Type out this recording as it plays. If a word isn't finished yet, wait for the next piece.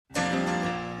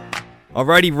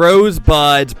Alrighty,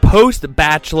 Rosebuds,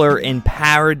 post-Bachelor in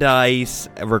Paradise,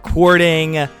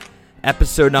 recording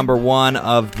episode number 1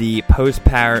 of the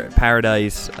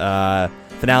post-Paradise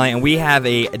finale, and we have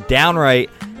a downright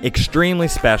extremely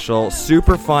special,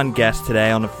 super fun guest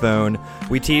today on the phone.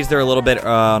 We teased her a little bit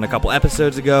on a couple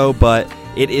episodes ago, but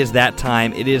it is that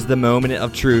time. It is the moment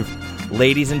of truth.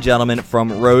 Ladies and gentlemen,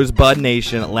 from Rosebud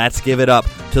Nation, let's give it up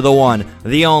to the one,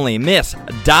 the only, Miss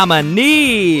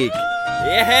Dominique!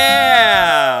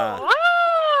 Yeah! Woo!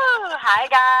 Hi,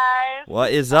 guys.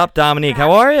 What is up, Dominique?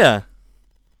 How are you?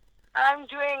 I'm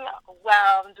doing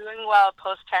well.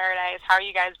 Post Paradise. How are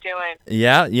you guys doing?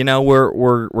 Yeah, you know,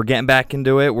 we're getting back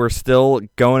into it. We're still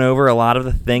going over a lot of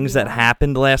the things that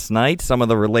happened last night. Some of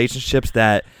the relationships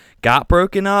that got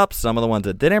broken up. Some of the ones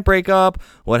that didn't break up.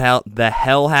 What the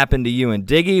hell happened to you and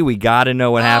Diggy? We got to know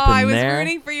what happened there. I was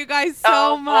rooting for you guys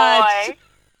so much. Boy.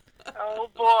 Oh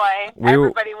boy,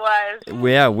 everybody was.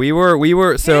 Yeah, we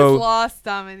were. So his loss,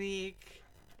 Dominique.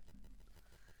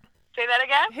 Say that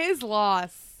again. His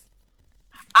loss.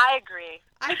 I agree.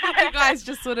 I think you guys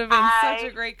just would have been such a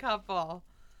great couple.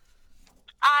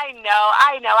 I know.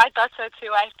 I thought so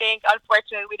too. I think,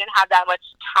 unfortunately, we didn't have that much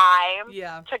time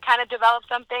to kind of develop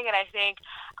something. And I think,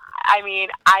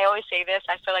 I always say this.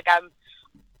 I feel like I'm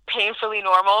painfully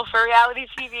normal for reality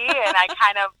TV, and I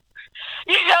kind of.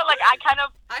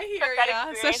 I hear took that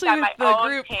ya, experience especially at with my the own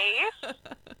group. pace.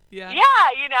 Yeah,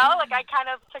 I kind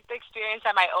of took the experience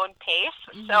at my own pace.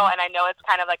 Mm-hmm. So, and I know it's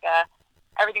kind of like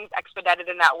everything's expedited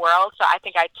in that world. So I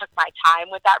think I took my time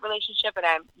with that relationship, and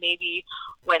I maybe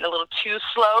went a little too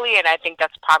slowly. And I think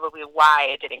that's probably why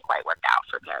it didn't quite work out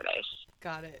for Paradise.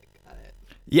 Got it.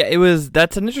 yeah,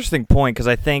 that's an interesting point, because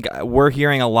I think we're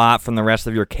hearing a lot from the rest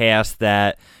of your cast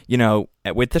that, you know,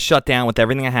 with the shutdown, with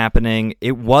everything happening,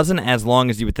 it wasn't as long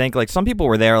as you would think. Like, some people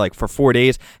were there like for 4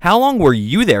 days. How long were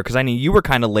you there? Because I knew you were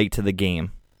kind of late to the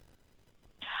game.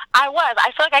 I was.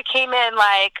 I feel like I came in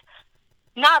like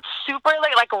not super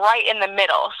late, like right in the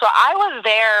middle. So I was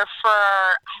there for,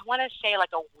 I want to say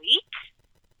like a week,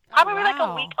 probably like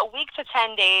a week to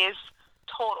 10 days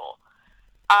total.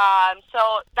 So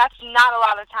that's not a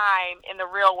lot of time in the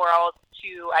real world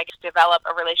to, I guess, develop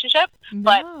a relationship.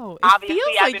 But obviously,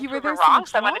 I've been proven wrong.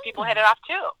 Some other people hit it off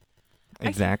too.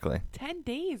 Exactly. 10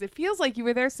 days. It feels like you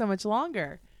were there so much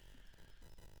longer.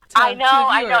 I know.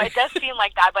 It does seem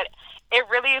like that, but it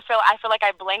really I feel like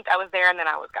I blinked, I was there, and then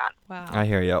I was gone. Wow. I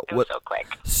hear you. It was so quick.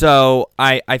 So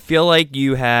I feel like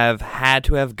you have had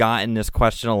to have gotten this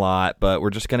question a lot, but we're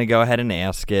just going to go ahead and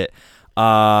ask it.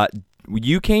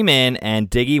 You came in, and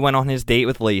Diggy went on his date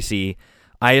with Lacey.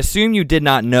 I assume you did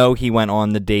not know he went on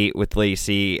the date with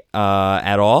Lacey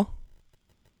at all?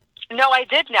 No, I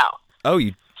did know. Oh,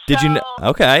 did you know?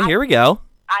 Okay, here we go.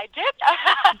 I did.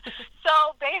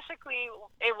 So basically,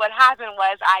 what happened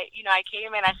was I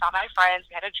came in, I saw my friends,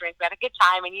 we had a drink, we had a good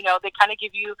time, and, they kind of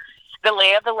give you the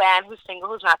lay of the land, who's single,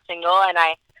 who's not single, and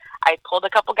I pulled a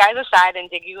couple guys aside, and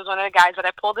Diggy was one of the guys that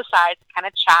I pulled aside to kind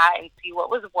of chat and see what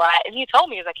was what, and he told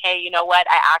me, he was like, hey, you know what,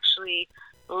 I actually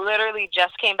literally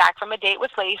just came back from a date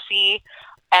with Lacey,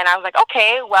 and I was like,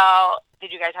 okay, well,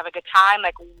 did you guys have a good time?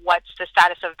 Like, what's the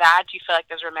status of that? Do you feel like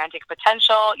there's romantic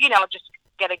potential? Just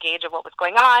get a gauge of what was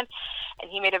going on.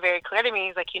 And he made it very clear to me.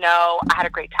 He's like, I had a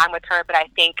great time with her, but I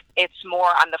think it's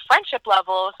more on the friendship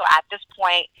level. So at this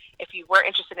point, if you were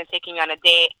interested in taking me on a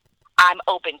date, I'm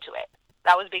open to it.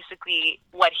 That was basically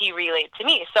what he relayed to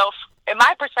me. So in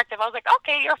my perspective, I was like,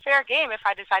 okay, you're fair game. If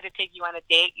I decide to take you on a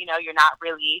date, you're not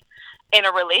really in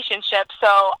a relationship. So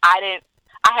I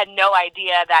had no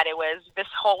idea that it was this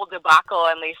whole debacle,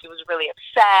 and Lacey was really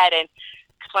upset. And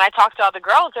when I talked to all the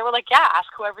girls, they were like, yeah, ask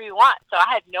whoever you want. So I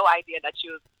had no idea that she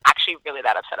was actually really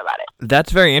that upset about it.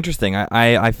 That's very interesting.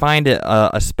 I find it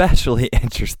especially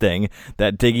interesting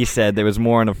that Diggy said there was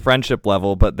more on a friendship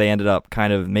level, but they ended up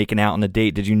kind of making out on a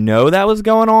date. Did you know that was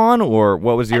going on, or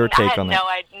what was your take on that?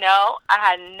 I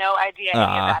had no idea any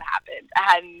of that happened. I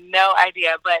had no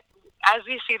idea, but as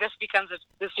we see, this becomes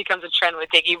a trend with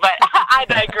Diggy, but I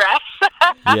digress.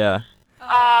 Yeah.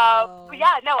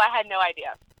 I had no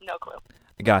idea. No clue.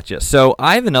 Gotcha. So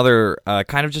I have another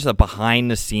kind of just a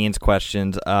behind-the-scenes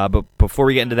questions. But before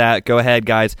we get into that, go ahead,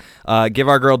 guys. Give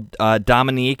our girl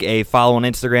Dominique a follow on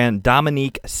Instagram,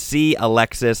 Dominique C.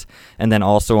 Alexis, and then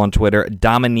also on Twitter,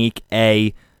 Dominique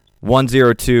A.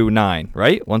 1029,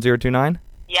 right? 1029?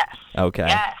 Yes. Okay.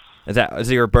 Yes. Is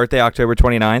it your birthday, October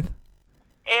 29th?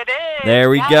 It is.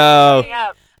 There we go.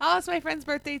 Oh, it's my friend's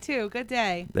birthday too. Good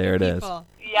day. There it is.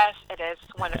 Yes, it is.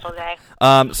 Wonderful day.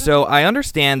 So I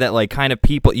understand that, like, kind of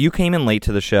people, you came in late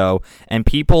to the show, and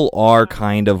people are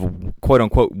kind of,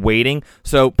 quote-unquote, waiting.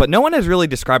 So, but no one has really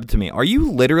described it to me. Are you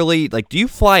literally, like, do you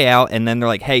fly out, and then they're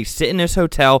like, hey, sit in this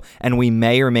hotel, and we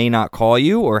may or may not call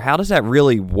you? Or how does that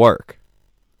really work?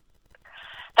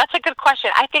 That's a good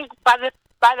question. I think by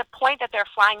the point that they're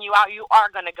flying you out, you are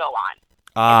going to go on.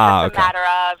 It's just a matter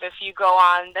of if you go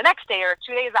on the next day or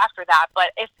 2 days after that.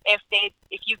 But if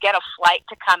you get a flight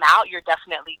to come out, you're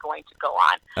definitely going to go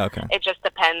on. Okay. It just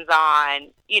depends on,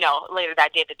 later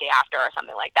that day, the day after, or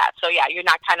something like that. So yeah, you're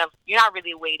not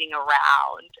really waiting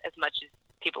around as much as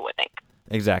people would think.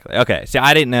 Exactly. Okay. See,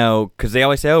 I didn't know, because they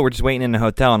always say, "Oh, we're just waiting in the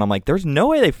hotel," and I'm like, "There's no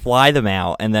way they fly them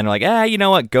out." And then they're like, you know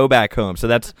what? Go back home. So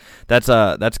that's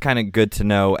kind of good to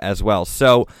know as well.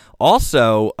 So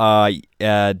also,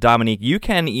 Dominique, you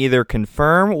can either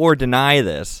confirm or deny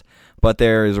this, but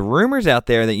there's rumors out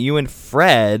there that you and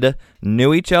Fred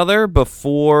knew each other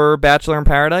before Bachelor in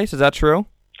Paradise. Is that true?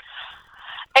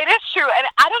 It is true, and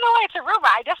I don't know why it's a rumor.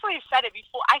 I definitely said it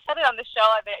before. I said it on the show.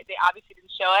 They obviously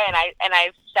didn't show it, and I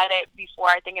said it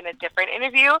before, I think, in a different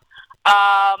interview.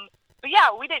 But yeah,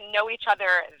 we didn't know each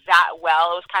other that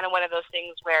well. It was kind of one of those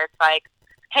things where it's like,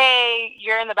 hey,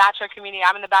 you're in the Bachelor community,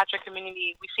 I'm in the Bachelor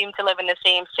community. We seem to live in the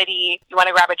same city. You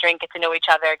want to grab a drink, get to know each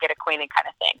other, get acquainted,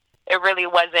 kind of thing. It really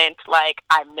wasn't like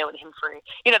I've known him for,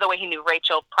 the way he knew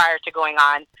Rachel prior to going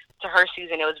on to her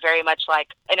season. It was very much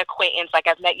like an acquaintance.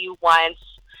 Like, I've met you once.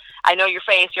 I know your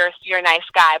face, you're a nice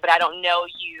guy, but I don't know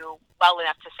you well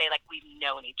enough to say, like, we've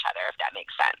known each other, if that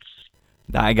makes sense.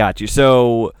 I got you.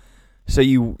 So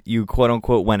you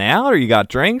quote-unquote went out, or you got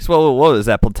drinks? Well, what is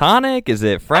that, platonic? Is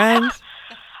it friends?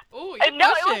 No,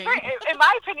 it was in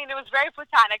my opinion, it was very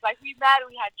platonic. Like, we met,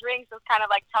 we had drinks. It was kind of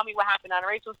like, tell me what happened on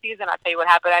Rachel's season, I'll tell you what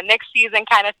happened on Nick's season,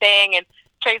 kind of thing, and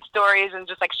trade stories and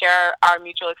just like share our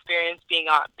mutual experience being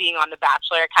on The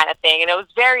Bachelor, kind of thing. And it was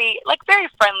very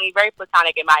friendly, very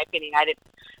platonic in my opinion.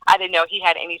 I didn't know he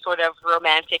had any sort of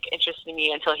romantic interest in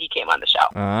me until he came on the show.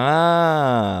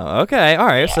 Ah, okay. All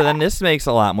right. Yeah. So then this makes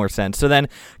a lot more sense. So then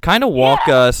kind of walk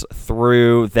us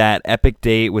through that epic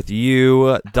date with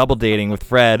you, double dating with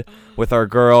Fred, with our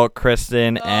girl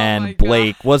Kristen and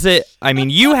Blake. God. Was it,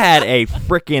 you had a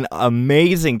freaking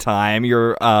amazing time.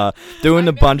 You're doing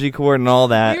the bungee cord and all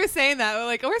that. We were saying that.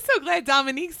 We're so glad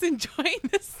Dominique's enjoying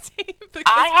this tape.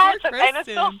 And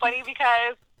it's so funny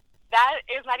because that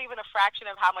is not even a fraction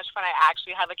of how much fun I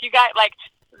actually had. Like, you guys,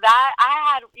 that,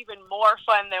 I had even more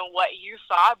fun than what you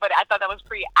saw, but I thought that was a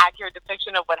pretty accurate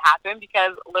depiction of what happened,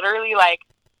 because literally,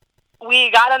 we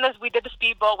got on this, we did the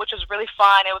speedboat, which was really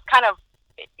fun. It was kind of,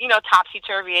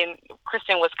 topsy-turvy, and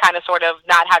Kristen was kind of sort of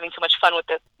not having too much fun with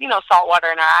the, salt water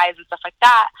in our eyes and stuff like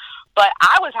that. But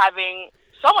I was having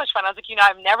so much fun. I was like,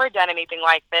 I've never done anything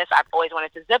like this. I've always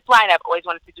wanted to zip line. I've always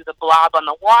wanted to do the blob on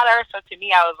the water. So to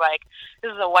me, I was like,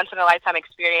 this is a once-in-a-lifetime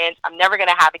experience I'm never going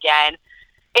to have again.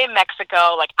 In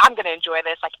Mexico, I'm going to enjoy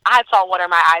this. I had salt water in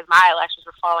my eyes. My eyelashes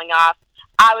were falling off.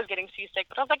 I was getting seasick,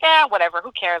 but I was like, whatever.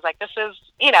 Who cares? This is,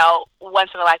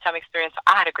 once-in-a-lifetime experience.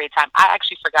 I had a great time. I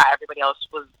actually forgot everybody else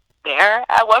was there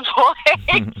at one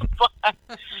point, but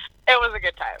it was a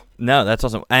good time. No, that's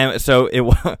awesome. So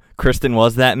Kristen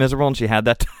was that miserable, and she had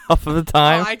that tough of a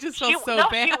time. Oh, I just felt so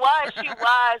bad. She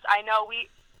was. I know. We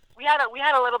had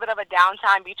a little bit of a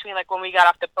downtime between when we got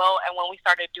off the boat and when we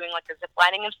started doing the zip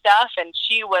lining and stuff, and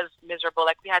she was miserable.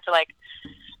 We had to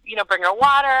bring her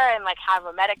water and have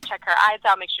a medic check her eyes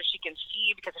out, make sure she can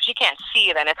see, because if she can't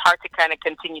see, then it's hard to kind of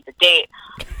continue the date.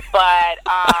 But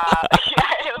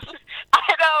it was,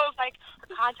 I know,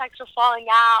 the contacts were falling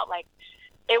out.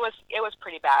 It was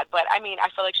pretty bad. But I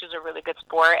feel like she was a really good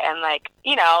sport and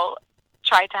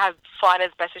tried to have fun as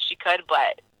best as she could,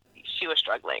 but she was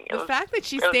struggling. The fact that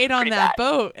she stayed on that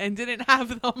boat and didn't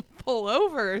have them pull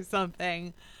over or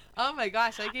something. Oh my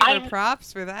gosh, I gave her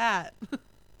props for that.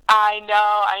 I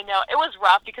know. It was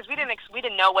rough because we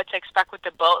didn't know what to expect with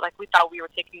the boat. We thought we were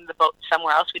taking the boat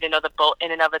somewhere else. We didn't know the boat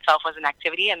in and of itself was an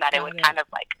activity, and that it would kind of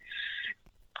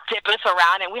dip us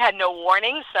around, and we had no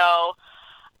warning. So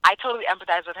I totally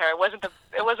empathized with her. It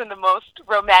wasn't the most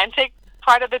romantic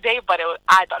part of the day, but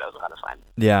I thought it was a lot of fun.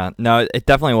 Yeah, no, it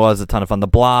definitely was a ton of fun. The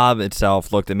blob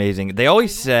itself looked amazing. They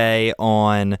always say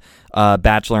on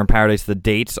Bachelor in Paradise the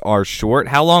dates are short.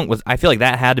 How long was? I feel like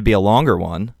that had to be a longer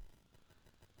one.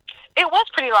 It was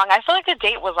pretty long. I feel like the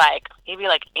date was maybe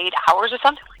 8 hours or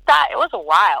something like that. It was a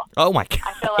while. Oh my god!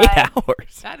 I feel 8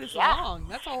 hours. That is long.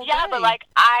 That's a whole day. Yeah, but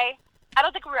I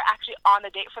don't think we were actually on the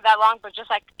date for that long. But just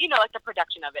the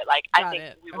production of it. I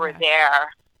think we were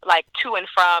there like to and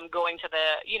from going to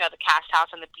the, you know, the cast house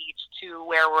on the beach to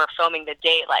where we're filming the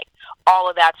date, like all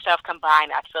of that stuff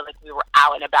combined, I feel like we were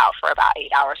out and about for about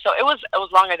 8 hours. So it was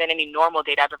longer than any normal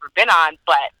date I've ever been on,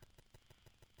 but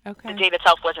the date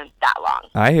itself wasn't that long.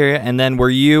 I hear you. And then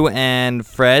were you and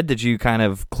Fred, did you kind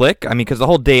of click? I mean, because the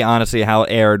whole date, honestly, how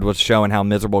it aired was showing how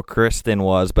miserable Kristen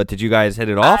was, but did you guys hit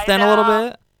it off then a little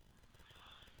bit?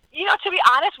 You know, to be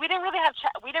honest, we didn't really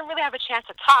have a chance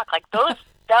to talk. Like those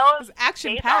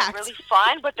action dates packed. are really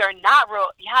fun, but they're not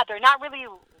really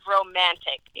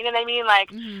romantic. You know what I mean? Like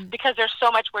because there's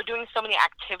so much, we're doing so many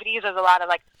activities. There's a lot of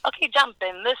like, okay, jump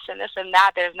and this and this and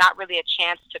that. There's not really a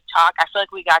chance to talk. I feel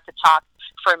like we got to talk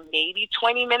for maybe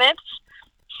 20 minutes.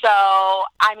 So,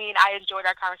 I mean, I enjoyed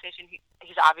our conversation.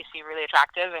 He's obviously really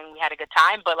attractive, and we had a good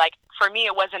time. But like for me,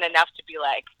 it wasn't enough to be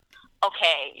like,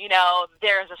 okay, you know,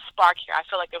 there's a spark here. I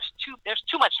feel like there's too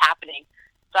much happening.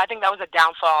 So I think that was a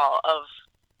downfall of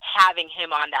having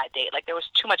him on that date. Like there was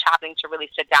too much happening to really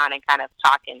sit down and kind of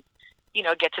talk and, you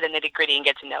know, get to the nitty gritty and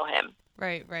get to know him.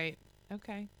 Right.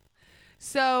 Okay.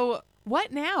 So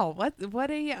what now? What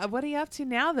are you up to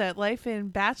now that life in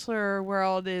Bachelor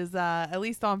world is at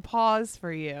least on pause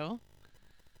for you?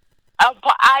 I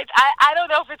don't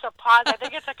know if it's a pause. I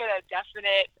think it's like a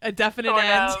definite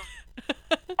end.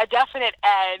 A definite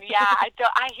end. Yeah, I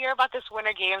hear about this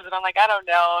Winter Games, and I'm like, I don't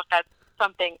know if that's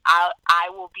something I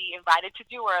will be invited to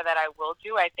do or that I will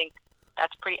do. I think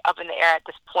that's pretty up in the air at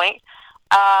this point.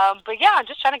 But yeah, I'm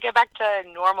just trying to get back to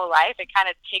normal life. It kind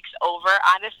of takes over,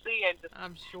 honestly, and just,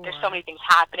 I'm sure there's so many things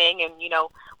happening, and you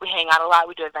know, we hang out a lot,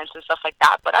 we do events and stuff like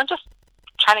that. But I'm just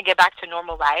trying to get back to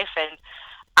normal life, and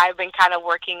I've been kind of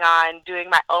working on doing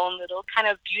my own little kind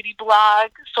of beauty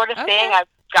blog sort of thing. I've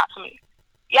got so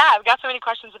many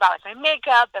questions about like my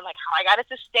makeup and like how I got it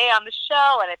to stay on the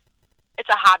show, and it's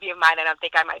a hobby of mine, and I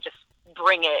think I might just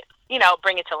bring it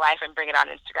to life and bring it on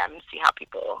Instagram and see how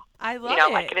people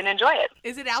like it and enjoy it.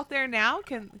 Is it out there now?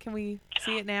 Can we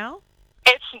see it now?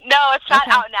 It's not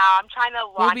out now. I'm trying to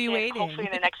launch it hopefully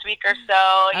in the next week or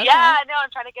so. Okay. Yeah, no, I'm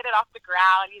trying to get it off the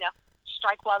ground, you know,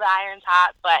 strike while the iron's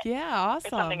hot, but yeah, awesome. It's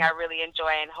something I really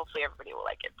enjoy, and hopefully everybody will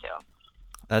like it too.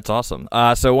 That's awesome.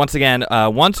 So once again,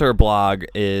 once her blog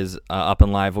is up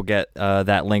and live, we'll get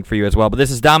that link for you as well. But this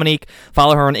is Dominique.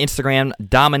 Follow her on Instagram,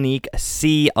 Dominique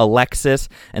C. Alexis,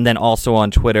 and then also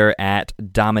on Twitter at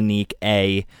Dominique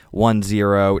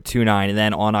A1029. And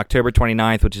then on October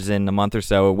 29th, which is in a month or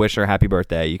so, wish her happy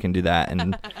birthday. You can do that.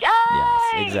 And yes,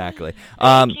 exactly.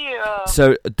 Thank you.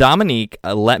 So Dominique,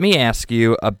 let me ask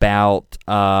you about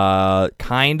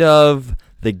kind of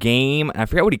the game. I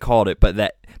forget what he called it, but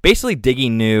that. Basically,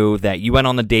 Diggy knew that you went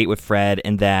on the date with Fred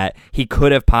and that he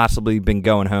could have possibly been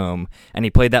going home. And he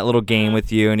played that little game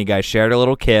with you, and you guys shared a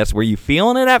little kiss. Were you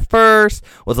feeling it at first?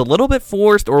 Was it a little bit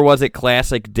forced, or was it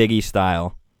classic Diggy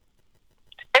style?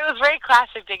 It was very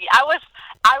classic Diggy. I was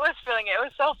feeling it. It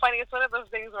was so funny. It's one of those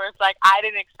things where it's like I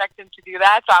didn't expect him to do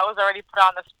that, so I was already put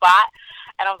on the spot.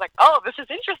 And I was like, oh, this is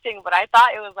interesting. But I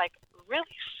thought it was like really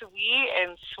sweet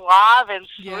and suave and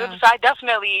smooth. Yeah. So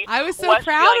I was so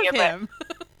proud of him.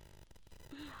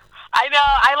 I know.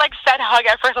 I said hug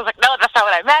at first. I was like, no, that's not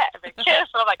what I meant. And then kiss.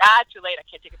 And I'm like, too late. I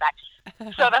can't take it back.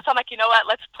 So that's why I'm like, you know what?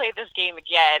 Let's play this game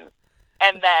again.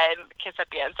 And then kiss at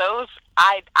the end. So it was,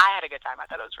 I had a good time. I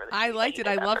thought it was really sweet. I liked it.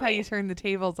 I love how you turned the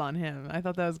tables on him. I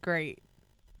thought that was great.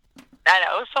 I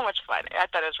know. It was so much fun. I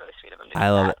thought it was really sweet of him to do I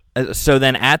love it. So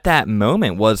then at that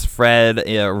moment, was Fred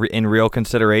in real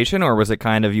consideration, or was it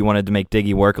kind of you wanted to make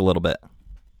Diggy work a little bit?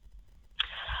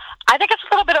 I think it's a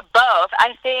little bit of both.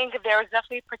 I think there was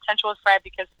definitely potential with Fred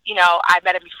because, you know, I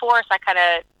met him before, so I kind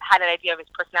of had an idea of his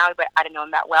personality, but I didn't know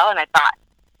him that well, and I thought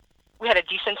we had a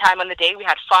decent time on the date. We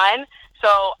had fun.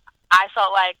 So I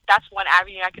felt like that's one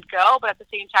avenue I could go, but at the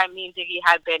same time, me and Diggy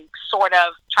had been sort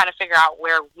of trying to figure out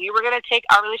where we were going to take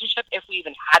our relationship, if we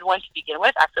even had one to begin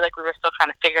with. I feel like we were still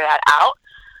trying to figure that out.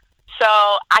 So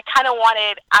I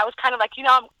was kind of like, you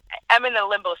know, I'm in the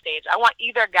limbo stage. I want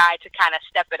either guy to kind of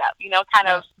step it up, you know, kind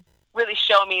of really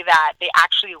show me that they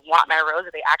actually want my rose,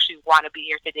 that they actually want to be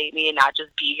here to date me and not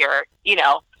just be here, you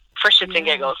know, for shits and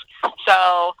giggles.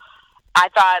 So I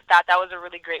thought that was a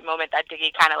really great moment that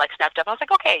Diggy kind of stepped up. I was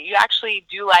like, okay, you actually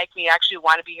do like me. You actually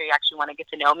want to be here. You actually want to get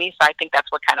to know me. So I think that's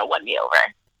what kind of won me over.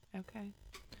 Okay.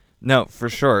 No, for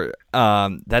sure.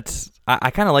 That's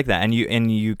I kind of like that, and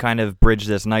you kind of bridge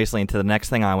this nicely into the next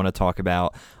thing I want to talk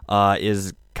about.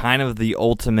 Is kind of the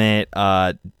ultimate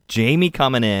Jamie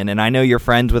coming in, and I know you're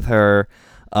friends with her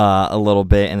a little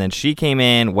bit, and then she came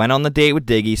in, went on the date with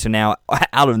Diggy, so now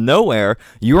out of nowhere,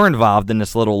 you were involved in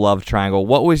this little love triangle.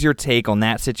 What was your take on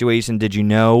that situation? Did you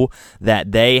know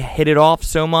that they hit it off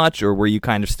so much, or were you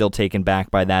kind of still taken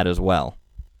back by that as well?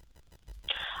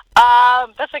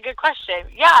 That's a good question.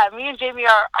 Yeah, me and Jamie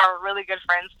are really good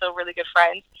friends, still really good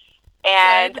friends.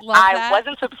 And Good, love I that.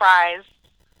 wasn't surprised.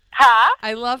 Huh?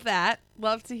 I love that.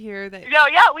 Love to hear that. No,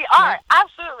 yeah, we are. Yeah.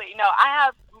 Absolutely. No, I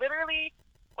have literally,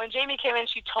 when Jamie came in,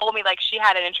 she told me, like, she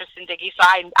had an interest in Diggy, so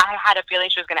I had a feeling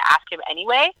she was going to ask him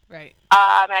anyway. Right.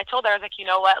 And I told her, I was like, you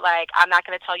know what, like, I'm not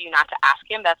going to tell you not to ask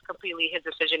him. That's completely his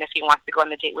decision if he wants to go on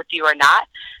the date with you or not.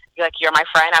 Like, you're my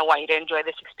friend. I want you to enjoy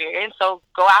this experience, so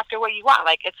go after what you want.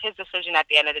 Like, it's his decision at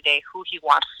the end of the day who he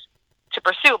wants to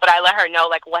pursue. But I let her know,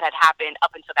 like, what had happened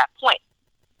up until that point.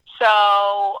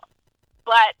 So,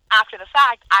 but after the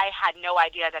fact, I had no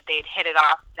idea that they'd hit it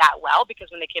off that well,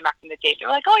 because when they came back from the date, they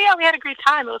were like, oh, yeah, we had a great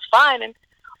time. It was fun and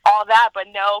all that, but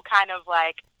no kind of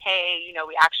like, hey, you know,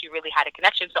 we actually really had a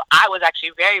connection. So I was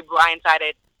actually very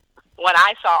blindsided when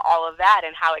I saw all of that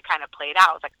and how it kind of played out.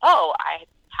 I was like, oh, I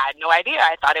had no idea.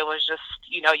 I thought it was just,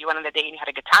 you know, you went on a date and you had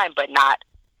a good time, but not,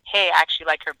 hey, I actually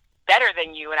like her better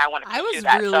than you and I want to pursue I was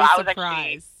that. really So I was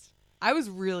surprised. I was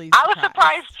really I surprised. was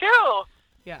surprised too.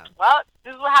 Yeah. Well,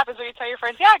 this is what happens when you tell your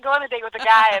friends, yeah, go on a date with a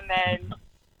guy, and then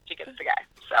she gets the guy.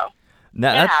 So No,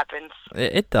 it happens.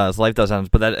 It does. Life does happen,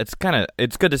 but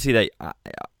it's good to see that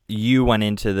you went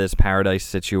into this Paradise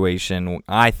situation,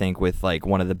 I think, with like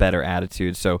one of the better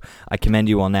attitudes. So I commend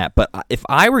you on that. But if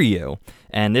I were you,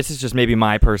 and this is just maybe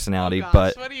my personality, Oh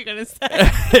gosh, but what are you gonna say?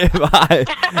 if I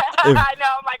I know.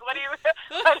 I'm like, what are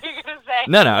you gonna say?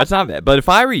 No, it's not bad. But if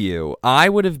I were you, I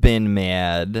would have been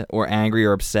mad or angry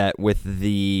or upset with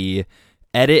the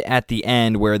edit at the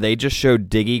end where they just showed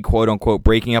Diggy, quote unquote,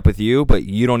 breaking up with you, but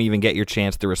you don't even get your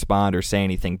chance to respond or say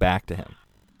anything back to him.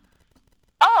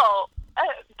 Oh,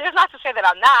 there's not to say that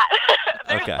I'm not.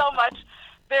 There's Okay. so much.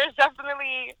 There's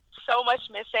definitely so much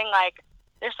missing. Like,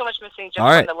 there's so much missing just All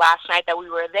right. from the last night that we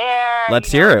were there.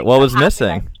 Let's you know, hear it. things What that was happened.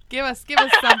 missing? Give us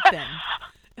something.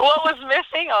 What was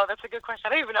missing? Oh, that's a good question. I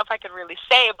don't even know if I could really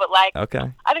say, but like, Okay.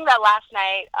 I think that last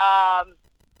night,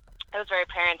 it was very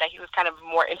apparent that he was kind of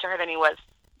more into her than he was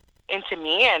into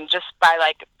me, and just by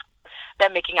like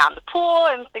them making out in the pool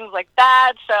and things like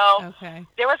that. So Okay.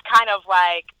 there was kind of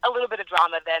like a little bit of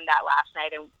drama then that last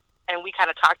night, and we kind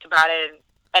of talked about it.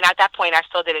 And at that point, I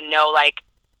still didn't know, like,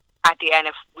 at the end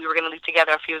if we were going to leave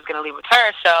together, if he was going to leave with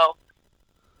her. So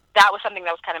that was something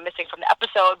that was kind of missing from the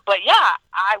episode. But yeah,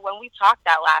 when we talked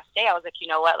that last day, I was like, you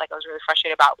know what? Like, I was really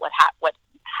frustrated about what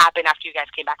happened after you guys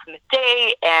came back from the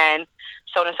date and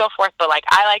so on and so forth. But like,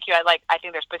 I like you. I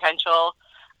think there's potential.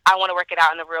 I want to work it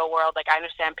out in the real world. Like, I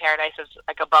understand Paradise is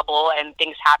like a bubble and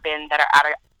things happen that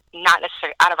are not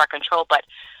necessarily out of our control, but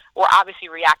we're obviously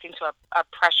reacting to a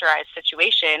pressurized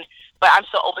situation. But I'm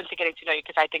still open to getting to know you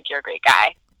because I think you're a great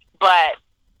guy. But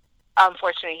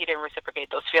unfortunately, he didn't reciprocate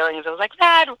those feelings. I was like,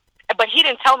 sad. But he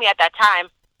didn't tell me at that time,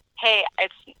 hey,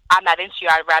 I'm not into you.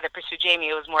 I'd rather pursue Jamie.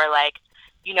 It was more like,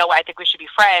 you know what, I think we should be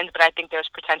friends, but I think there's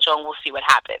potential and we'll see what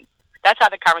happens. That's how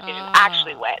the conversation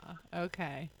actually went.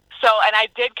 Okay. So, and I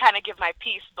did kind of give my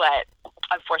piece, but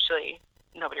unfortunately,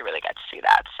 nobody really got to see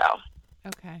that. So,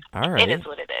 Okay. All right. it is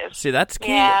what it is. See, that's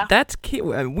key. Yeah. That's key.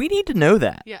 We need to know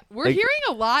that. Yeah, we're Like- hearing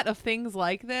a lot of things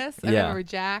like this. I Yeah. remember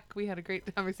Jack. We had a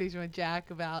great conversation with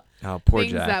Jack about Oh, poor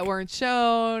things Jack. that weren't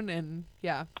shown, and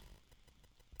yeah.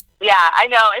 Yeah, I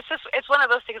know. It's one of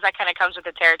those things that kind of comes with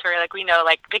the territory. Like, we know,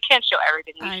 like, they can't show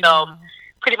everything. We I film know.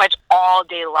 pretty much all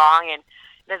day long, and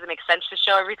it doesn't make sense to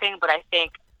show everything. But I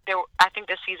think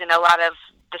this season, a lot of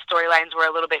the storylines were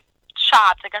a little bit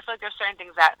chopped. Like, I feel like there's certain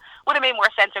things that would have made more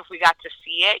sense if we got to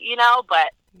see it, you know.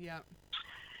 But Yeah.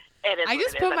 it is. I what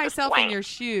just it put is at this myself in point. your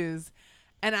shoes,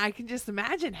 and I can just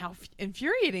imagine how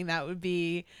infuriating that would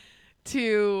be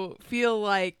to feel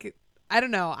like, I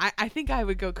don't know, I think I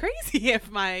would go crazy if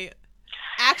my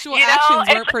actual You know, actions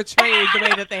it's- weren't portrayed the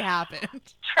way that they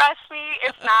happened. Trust me,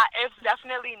 it's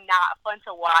definitely not fun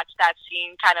to watch that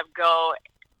scene kind of go,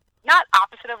 not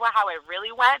opposite of how it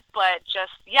really went, but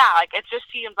just, yeah, like, it just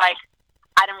seemed like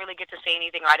I didn't really get to say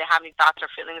anything, or I didn't have any thoughts or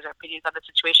feelings or opinions on the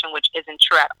situation, which isn't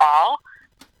true at all.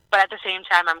 But at the same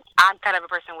time, I'm kind of a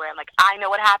person where I'm like, I know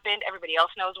what happened, everybody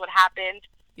else knows what happened,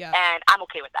 Yeah. and I'm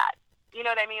okay with that. You know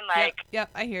what I mean? Like, Yep,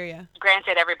 I hear you.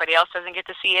 granted, everybody else doesn't get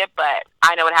to see it, but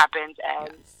I know what happened, and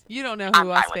Yes. You don't know I'm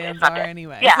who fine us with it. fans It's not are that-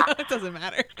 anyway. Yeah. So it doesn't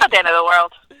matter. it's not the end of the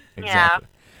world. Exactly.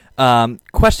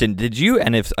 Question: did you?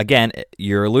 And if again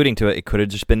you're alluding to it, it could have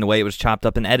just been the way it was chopped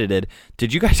up and edited.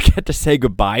 Did you guys get to say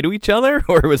goodbye to each other,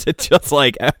 or was it just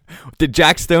like, did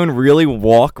Jack Stone really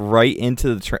walk right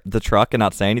into the truck and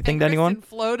not say anything And to anyone? Kristen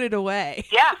floated away.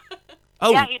 Yeah.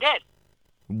 Oh, Yeah, he did.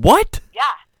 what? Yeah.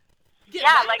 Yeah,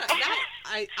 that-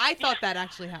 like- I thought that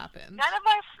actually happened.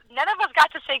 None of us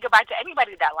got to say goodbye to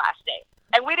anybody that last day.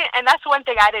 And we didn't, and that's one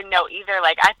thing I didn't know either.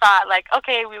 Like, I thought, like,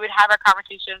 okay, we would have our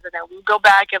conversations, and then we'd go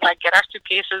back and, like, get our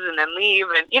suitcases and then leave,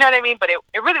 and you know what I mean? But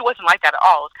it really wasn't like that at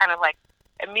all. It was kind of like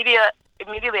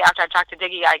immediately after I talked to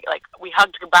Diggy, we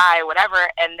hugged goodbye, whatever,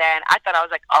 and then I thought, I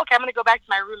was like, okay, I'm gonna go back to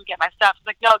my room and get my stuff. He's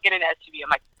like, no, get in the SUV. I'm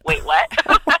like, wait, what?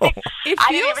 It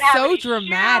feels so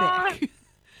dramatic.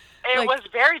 It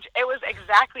was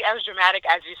exactly as dramatic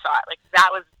as you saw it. Like, that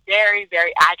was very,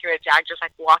 very accurate. Jack just,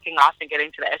 like, walking off and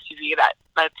getting to the SUV.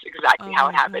 That's exactly how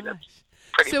it happened. Gosh.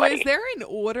 It's pretty so funny. Is there an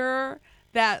order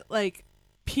that, like,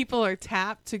 people are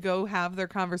tapped to go have their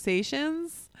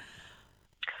conversations?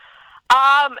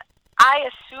 I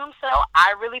assume so.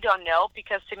 I really don't know,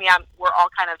 because to me, we're all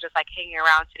kind of just, like, hanging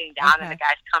around, sitting down, and the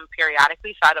guys come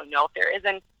periodically, so I don't know if there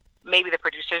isn't. Maybe the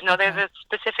producers know there's a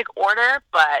specific order,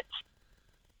 but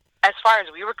as far as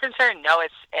we were concerned, no,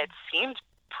 it seemed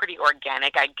pretty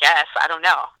organic, I guess. I don't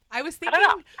know. I was thinking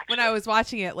when I was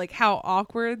watching it, like, how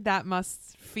awkward that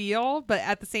must feel, but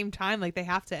at the same time, like, they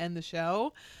have to end the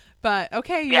show. But,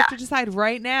 okay, you have to decide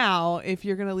right now if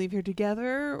you're going to leave here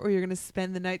together or you're going to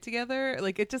spend the night together.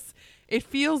 Like, it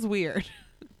feels weird.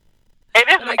 It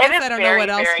is. I guess I don't know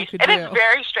what else you could do. It is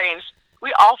very strange.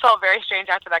 We all felt very strange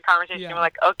after that conversation. Yeah. We're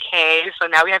like, okay, so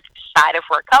now we have to decide if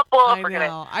we're a couple. If we're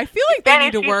gonna. I feel like they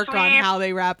need to work on how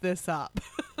they wrap this up.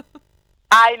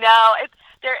 I know.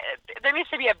 There needs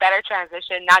to be a better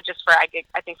transition, not just for I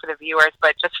think for the viewers,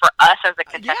 but just for us as the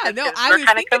contestants. Yeah, no, I was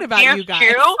thinking about you guys.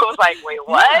 Too. I was like, wait,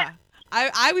 what? Yeah.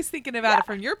 I was thinking about it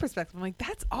from your perspective. I'm like,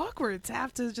 that's awkward to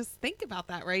have to just think about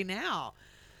that right now.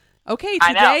 Okay,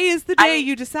 today is the day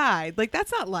you decide. Like,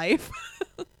 that's not life.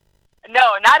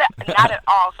 No, not at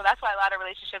all. So that's why a lot of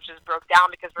relationships just broke down,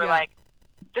 because we're like,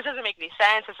 this doesn't make any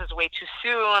sense. This is way too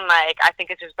soon. Like, I think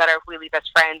it's just better if we leave as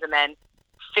friends and then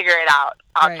figure it out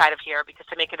outside of here, because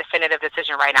to make a definitive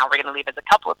decision right now, we're going to leave as a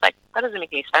couple. It's like, that doesn't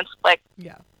make any sense. Like,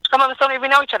 some of us don't even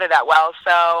know each other that well.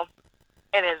 So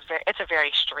it's a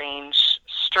very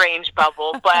strange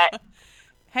bubble, but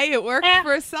hey, it worked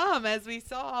for some, as we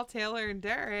saw Taylor and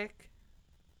Derek.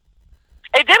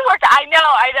 It did work. I know.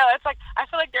 It's like, I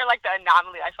feel like they're like the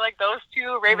anomaly. I feel like those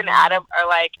two, Raven and Adam, are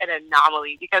like an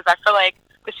anomaly, because I feel like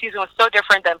the season was so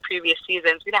different than previous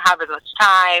seasons. We didn't have as much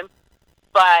time,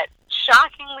 but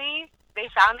shockingly, they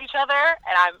found each other,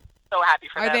 and I'm so happy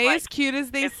for them. Are they as cute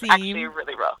as they seem? It's actually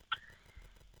really real.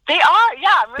 They are,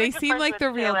 yeah. I'm really they seem like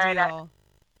the real deal.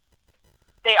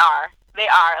 They are.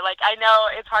 Like, I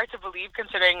know it's hard to believe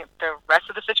considering the rest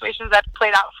of the situations that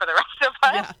played out for the rest of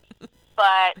us,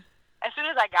 but as soon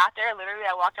as I got there, literally,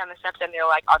 I walked down the steps and they were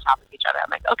like on top of each other. I'm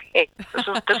like, okay, this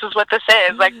is what this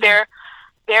is. Like, they're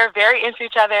very into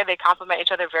each other. They complement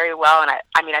each other very well. And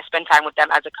I mean, I spend time with them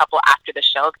as a couple after the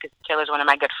show, because Taylor's one of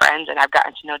my good friends, and I've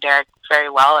gotten to know Derek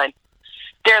very well. And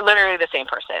they're literally the same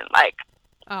person. Like,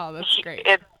 oh, that's great.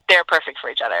 They're perfect for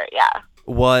each other. Yeah.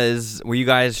 Were you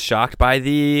guys shocked by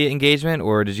the engagement,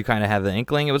 or did you kind of have the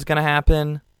inkling it was going to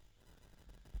happen?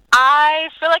 I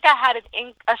feel like I had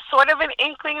a sort of an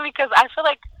inkling, because I feel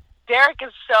like Derek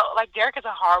is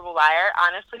a horrible liar,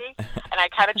 honestly. And I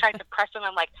kind of tried to press him.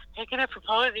 I'm like, you're going to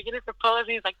propose? And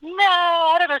he's like, no,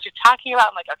 I don't know what you're talking about.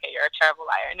 I'm like, okay, you're a terrible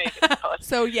liar. I know you're going to propose.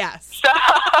 So, yes. So,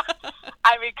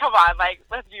 I mean, come on. Like,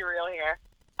 let's be real here.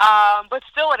 But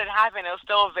still, what had happened, it was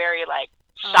still very, like,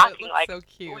 shocking. Like, so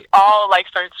cute. We all, like,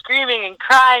 started screaming and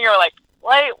crying. Or like,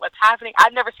 what's happening?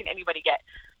 I've never seen anybody get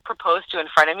proposed to in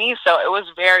front of me, so it was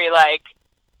very, like,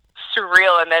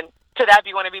 surreal. And then to that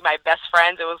be one of my best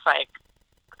friends, it was like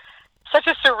such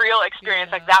a surreal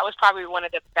experience. Like, that was probably one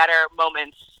of the better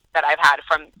moments that I've had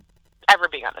from ever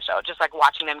being on the show. Just like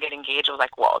watching them get engaged, I was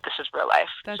like, whoa, this is real life.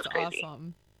 That's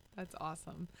awesome. That's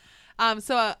awesome.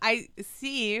 So I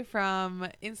see from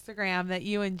Instagram that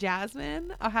you and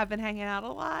Jasmine have been hanging out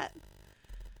a lot.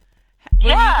 You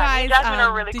guys, Jasmine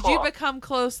are really cool. Did you become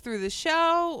close through the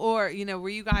show, or, were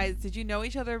you guys, did you know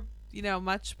each other,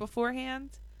 much beforehand?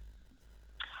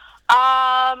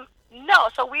 No.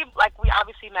 So we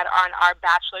obviously met on our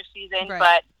Bachelor season,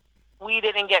 but we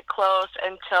didn't get close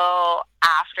until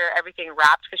after everything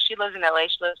wrapped, because she lives in LA.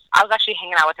 I was actually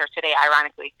hanging out with her today,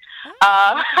 ironically.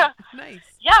 Nice.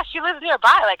 Yeah, she lives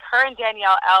nearby. Like, her and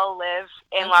Danielle L live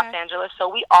in Los Angeles, so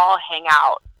we all hang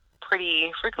out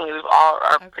pretty frequently. We all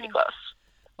are pretty close.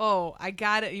 Oh, I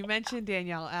got it. You mentioned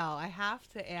Danielle L. I have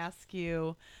to ask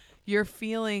you your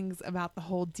feelings about the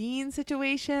whole Dean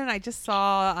situation. I just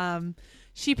saw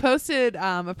she posted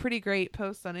a pretty great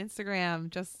post on Instagram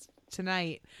just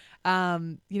tonight.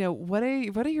 What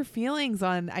are your feelings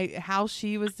on how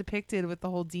she was depicted with the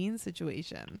whole Dean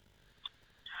situation?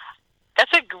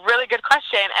 That's a really good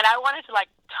question, and I wanted to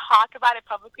talk about it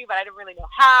publicly, but I didn't really know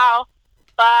how.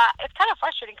 But it's kind of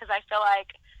frustrating because I feel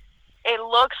like it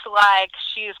looks like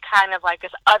she's kind of like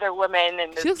this other woman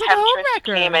and this She's like temptress a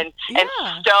who homewrecker. came and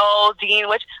Yeah. stole Dean,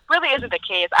 which really isn't the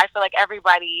case. I feel like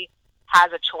everybody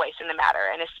has a choice in the matter,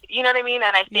 and it's, you know what I mean.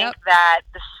 And I think Yep. that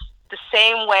the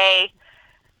same way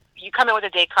you come in with a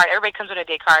date card, everybody comes with a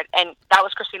date card, and that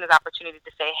was Christina's opportunity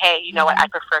to say, hey, you know what, I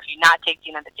prefer if you not take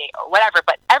Dean on the date or whatever.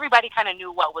 But everybody kind of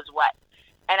knew what was what,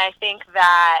 and I think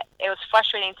that it was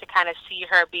frustrating to kind of see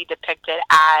her be depicted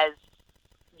as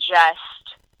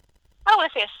just, I don't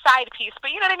want to say a side piece, but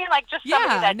you know what I mean? Like just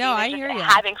somebody Yeah, that no, I Dean is hear just ya.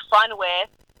 having fun with,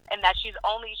 and that she's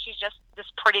just this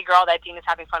pretty girl that Dean is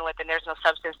having fun with, and there's no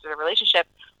substance to the relationship,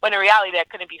 when in reality that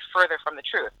couldn't be further from the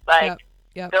truth. Like,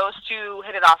 Yep. those two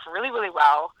hit it off really, really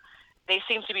well. They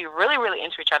seemed to be really, really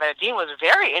into each other. Dean was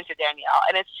very into Danielle,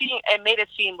 and it made it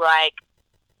seem like,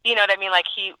 you know what I mean? Like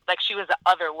she was the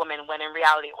other woman, when in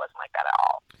reality it wasn't like that at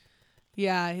all.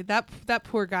 Yeah, that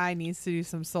poor guy needs to do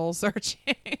some soul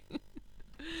searching.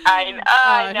 I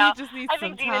know. He just needs I some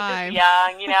think Dean time. is just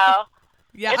young, you know.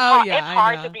 Yeah. It's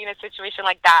hard to be in a situation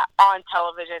like that on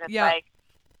television. It's like,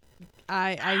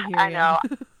 I hear I know.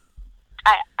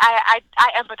 I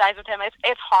empathize with him.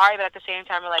 It's hard, but at the same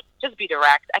time, we're like, just be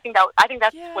direct. I think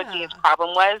that's what Dean's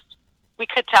problem was. We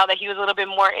could tell that he was a little bit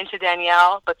more into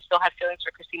Danielle, but still had feelings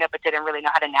for Christina, but didn't really know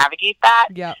how to navigate that.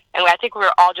 Yeah. And I think we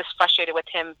were all just frustrated with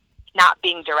him not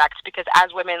being direct, because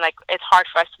as women, like, it's hard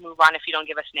for us to move on if you don't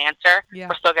give us an answer. Yeah.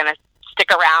 We're still going to stick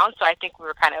around. So I think we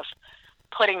were kind of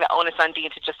putting the onus on Dean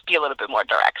to just be a little bit more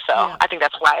direct. So I think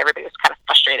that's why everybody was kind of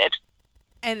frustrated.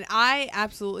 And I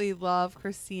absolutely love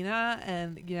Christina,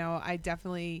 and I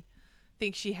definitely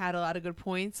think she had a lot of good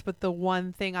points. But the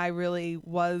one thing I really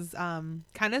was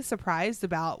kind of surprised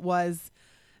about was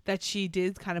that she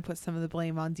did kind of put some of the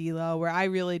blame on D'Lo, where I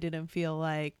really didn't feel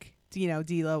like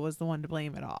D'Lo was the one to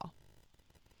blame at all.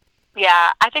 Yeah,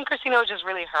 I think Christina was just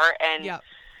really hurt, and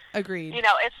agreed. I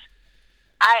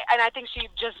think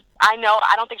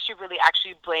I don't think she really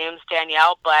actually blames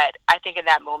Danielle, but I think in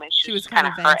that moment she was kind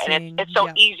of hurt, and it's so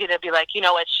easy to be like, you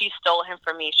know what, she stole him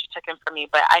from me, she took him from me,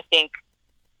 but I think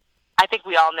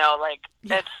we all know, like,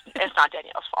 it's not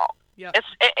Danielle's fault. Yep.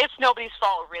 It's nobody's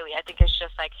fault, really. I think it's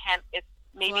just like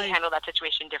handle that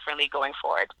situation differently going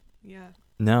forward. Yeah.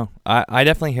 No, I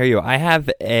definitely hear you. I have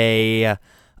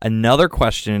another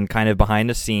question kind of behind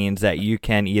the scenes that you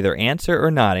can either answer or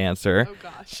not answer. Oh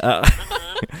gosh.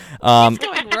 He's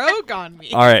going rogue on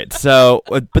me. All right, so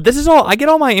but this is all, I get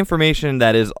all my information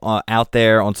that is out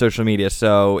there on social media,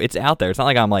 so it's out there. It's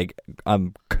not like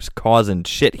I'm causing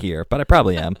shit here, but I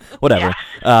probably am. Whatever.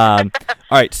 All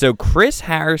right, so Chris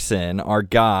Harrison, our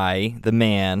guy, the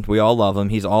man, we all love him.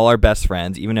 He's all our best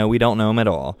friends, even though we don't know him at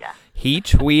all. Yeah. He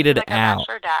tweeted like out.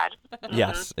 Sure, Dad.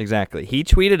 Yes, exactly. He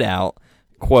tweeted out,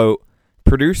 quote,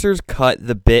 "Producers cut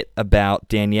the bit about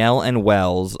Danielle and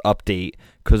Wells update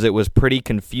because it was pretty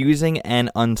confusing and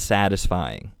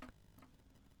unsatisfying."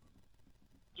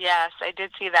 Yes, I did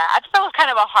see that. I thought that was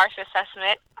kind of a harsh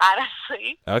assessment,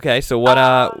 honestly. Okay, so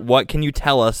what can you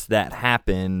tell us that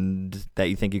happened that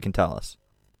you think you can tell us?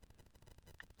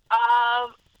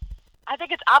 I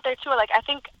think it's out there too. Like, I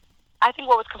think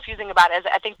what was confusing about it is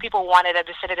I think people wanted a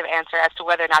definitive answer as to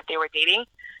whether or not they were dating.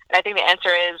 And I think the answer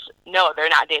is no, they're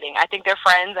not dating. I think they're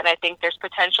friends, and I think there's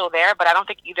potential there, but I don't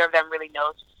think either of them really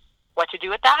knows what to do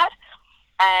with that.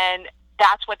 And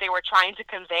that's what they were trying to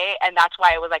convey, and that's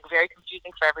why it was, like, very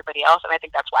confusing for everybody else, and I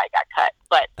think that's why it got cut.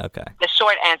 But the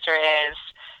short answer is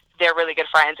they're really good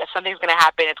friends. If something's going to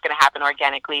happen, it's going to happen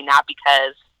organically, not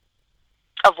because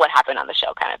of what happened on the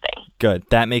show, kind of thing. Good.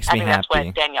 That makes me happy. That's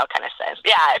what Danielle kind of says.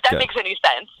 Yeah, if that makes any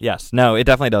sense. Yes. No, it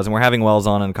definitely does. And we're having Wells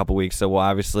on in a couple weeks, so we'll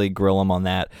obviously grill him on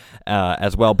that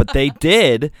as well. But they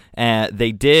did,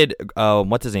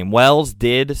 what's his name? Wells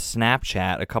did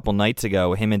Snapchat a couple nights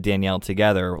ago, him and Danielle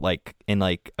together, like in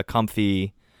like a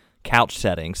comfy couch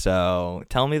setting. So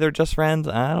tell me they're just friends?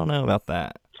 I don't know about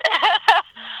that.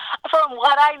 From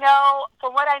what I know,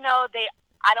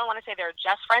 I don't want to say they're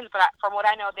just friends, but from what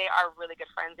I know, they are really good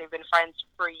friends. They've been friends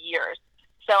for years.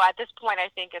 So at this point, I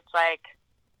think it's like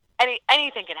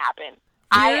anything can happen.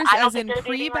 Years I don't as think in they're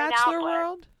dating pre-Bachelor right now,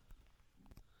 world?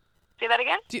 Say that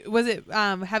again? Was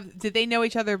it did they know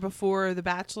each other before The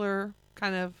Bachelor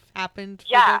kind of happened?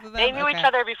 Yeah, for both of them? they knew each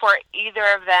other before either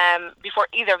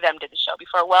of them did the show.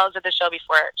 Before Wells did the show,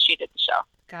 before she did the show.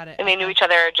 Got it. And they knew each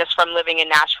other just from living in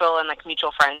Nashville and, like,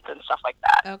 mutual friends and stuff like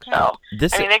that. Okay. So,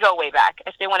 they go way back.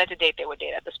 If they wanted to date, they would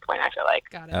date at this point, I feel like.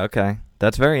 Got it. Okay.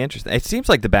 That's very interesting. It seems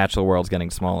like the Bachelor world's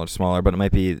getting smaller, but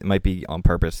it might be on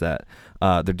purpose that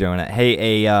they're doing it.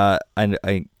 Hey,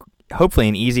 hopefully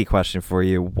an easy question for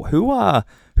you.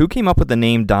 Who came up with the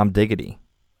name Dom Diggity?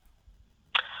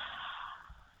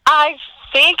 I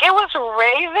think it was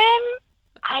Raven.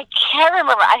 I can't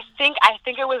remember. I think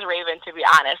it was Raven, to be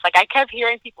honest. Like, I kept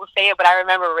hearing people say it, but I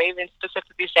remember Raven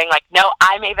specifically saying, like, no,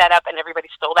 I made that up and everybody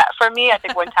stole that from me. I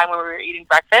think one time when we were eating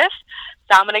breakfast.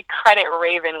 So I'm going to credit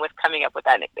Raven with coming up with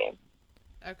that nickname.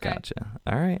 Okay. Gotcha.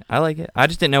 All right. I like it. I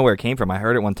just didn't know where it came from. I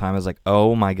heard it one time. I was like,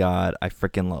 oh my God, I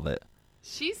freaking love it.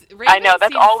 I know.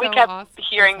 That's all we kept awesome.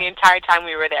 hearing the entire time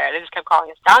we were there. They just kept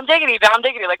calling us Dom Diggity, Dom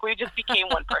Diggity. Like, we just became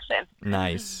one person.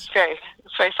 Nice.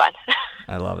 It's very fun.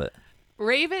 I love it.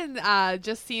 Raven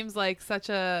just seems like such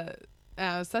a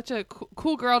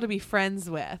cool girl to be friends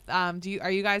with. Are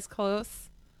you guys close?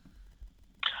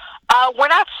 We're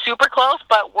not super close,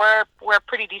 but we're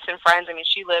pretty decent friends. I mean,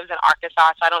 she lives in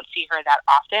Arkansas, so I don't see her that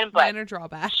often. But Minor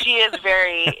drawback. she is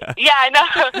very, yeah, I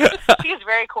know. She is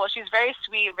very cool. She's very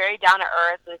sweet, very down to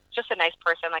earth. Just a nice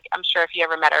person. Like, I'm sure if you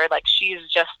ever met her, like, she is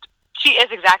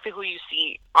exactly who you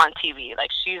see on TV. Like,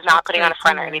 she's not putting on a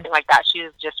front or anything like that. She's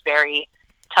just very,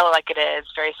 tell it like it is,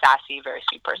 very sassy, very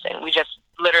sweet person. We just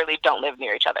literally don't live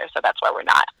near each other, so that's why we're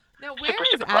not. Now, super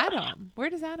close. Adam? Where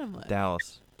does Adam live?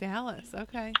 Dallas. Dallas.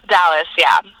 Okay. Dallas,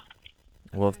 yeah.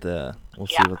 We'll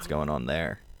see what's going on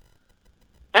there.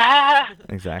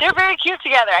 Exactly. They're very cute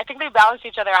together. I think they balance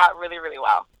each other out really, really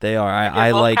well. They are.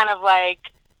 I like kind of like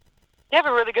they have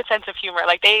a really good sense of humor.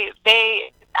 Like I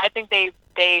think they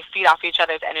feed off each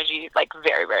other's energy like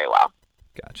very, very well.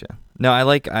 Gotcha. No,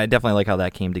 I definitely like how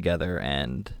that came together,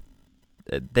 and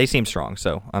they seem strong,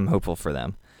 so I'm hopeful for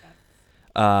them.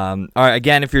 All right,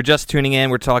 again, if you're just tuning in,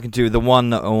 we're talking to the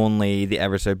one, the only, the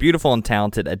ever so beautiful and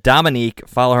talented Dominique.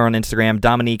 Follow her on Instagram,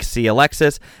 Dominique C.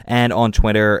 Alexis, and on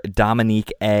Twitter,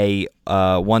 Dominique A.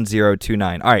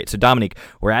 1029. All right, so Dominique,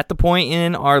 we're at the point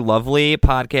in our lovely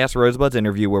podcast Rosebuds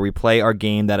interview where we play our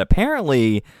game that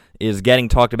apparently is getting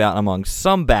talked about among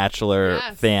some Bachelor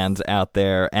fans out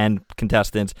there and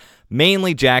contestants,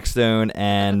 mainly Jack Stone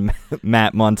and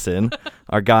Matt Munson,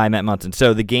 our guy Matt Munson.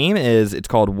 So the game it's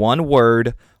called One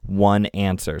Word, One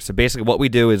Answer. So basically what we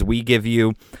do is we give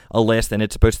you a list, and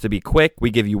it's supposed to be quick. We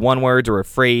give you one word or a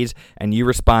phrase, and you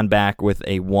respond back with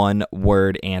a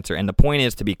one-word answer. And the point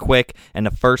is to be quick and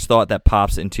the first thought that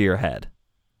pops into your head.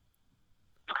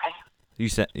 Okay.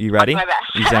 You ready? My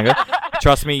best. You sound good?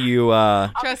 Trust me,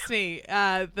 Trust me,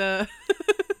 the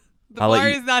I'll let bar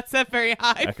you- is not set very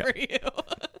high Okay. for you.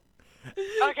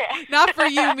 Okay. Not for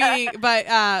you, me, but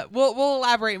we'll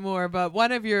elaborate more. But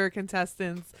one of your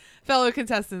fellow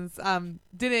contestants,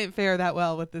 didn't fare that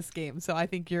well with this game, so I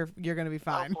think you're gonna be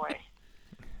fine. Oh boy.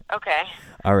 Okay.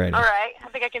 Alrighty. All right. I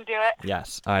think I can do it.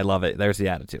 Yes, I love it. There's the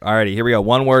attitude. Alrighty, here we go.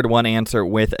 One word, one answer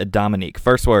with Dominique.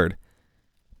 First word,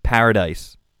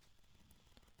 paradise.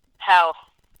 Hell.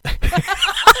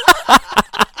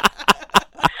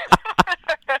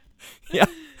 Yeah.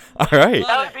 All right.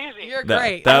 That was easy. You're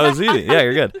great. That was easy. Yeah,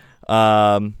 you're good.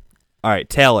 All right,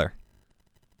 Taylor.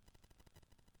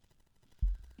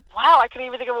 Wow, I couldn't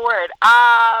even think of a word.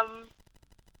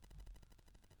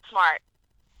 Smart.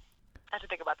 I have to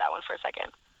think about that one for a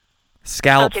second.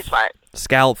 Scallop. Okay, smart.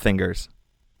 Scallop fingers.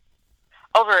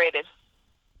 Overrated.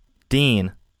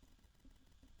 Dean.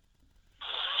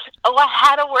 Oh, I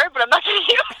had a word, but I'm not going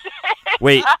to use it.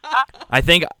 Wait, I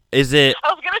think is it?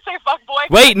 I was going to say fuck boy.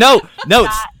 Wait, no,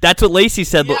 Not. that's what Lacey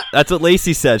said. Yeah. That's what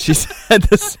Lacey said. She said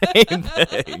the same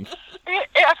thing.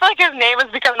 I feel like his name has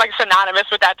become like synonymous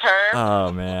with that term.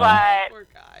 Oh man, but Poor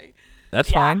guy. that's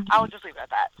yeah, fine. I'll just leave it at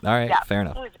that. All right, Yeah, fair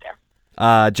enough. I'll leave it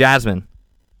there. Jasmine.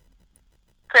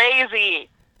 Crazy.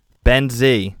 Ben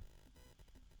Z.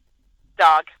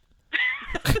 Dog.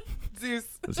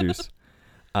 Zeus. Zeus.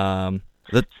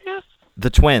 Zeus. The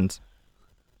twins.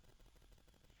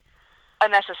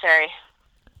 Unnecessary.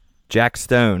 Jack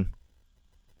Stone.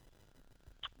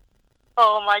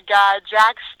 Oh my God,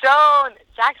 Jack Stone.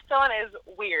 Jack Stone is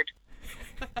weird.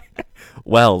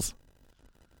 Wells.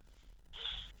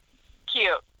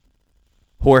 Cute.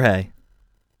 Jorge.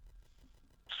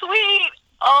 Sweet.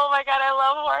 Oh my God, I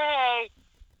love Jorge.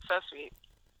 So sweet.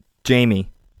 Jamie.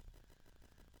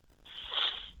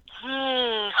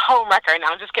 Homewrecker. No,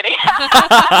 I'm just kidding.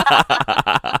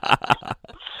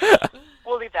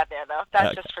 We'll leave that there, though. That's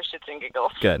Okay. just for shits and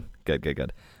giggles. Good.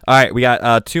 All right, we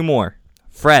got two more.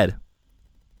 Fred.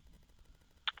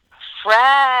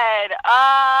 Fred.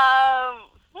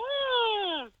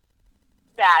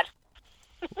 Bad.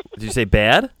 Did you say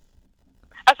bad?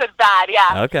 I said bad,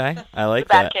 yeah. Okay, I like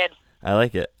Bad that. kid. I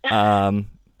like it.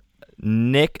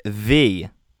 Nick V.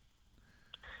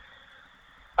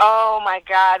 Oh my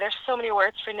God, there's so many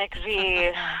words for Nick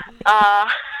V.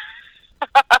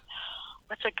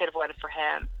 What's a good one for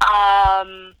him?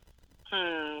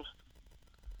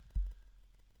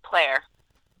 Player.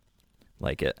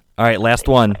 Like it. All right, last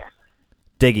one.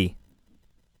 Diggy.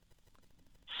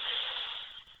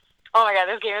 Oh my god,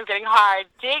 this game is getting hard.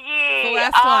 Diggy. The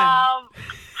last one.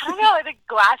 I don't know. I think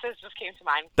glasses just came to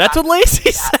mind. That's what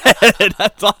Lacey said.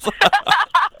 That's awesome.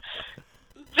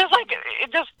 Just like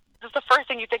just the first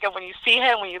thing you think of when you see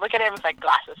him, when you look at him, it's like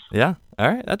glasses. Yeah. All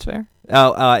right, that's fair.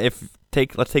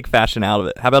 Let's take fashion out of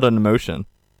it. How about an emotion?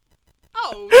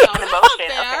 Oh, An emotion.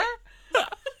 fair.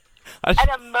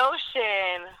 Okay. An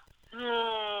emotion.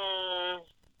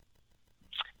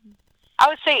 I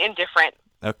would say indifferent.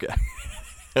 Okay.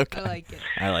 Okay.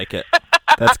 I like it.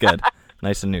 That's good.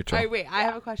 Nice and neutral. All right, wait. I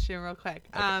have a question real quick.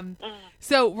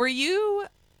 So were you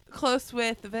close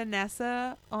with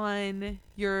Vanessa on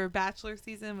your Bachelor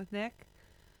season with Nick?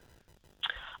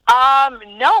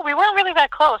 No, we weren't really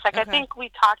that close. Like, Okay. I think we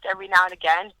talked every now and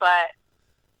again, but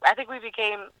I think we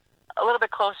became a little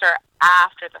bit closer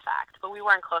after the fact. But we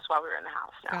weren't close while we were in the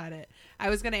house. No. Got it. I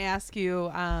was going to ask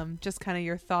you just kind of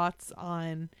your thoughts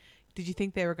on, did you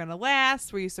think they were going to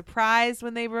last? Were you surprised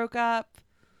when they broke up?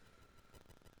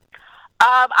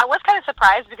 I was kind of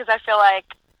surprised because I feel like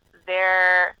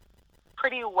they're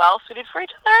pretty well suited for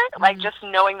each other. Like, just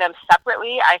knowing them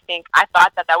separately, I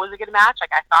thought that was a good match.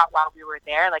 Like, I thought while we were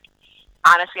there, like,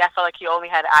 honestly, I felt like he only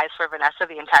had eyes for Vanessa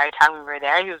the entire time we were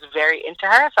there. He was very into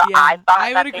her, so Yeah, I thought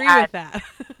I that would they agree had, with that.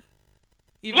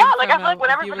 Even yeah, like, I from feel like a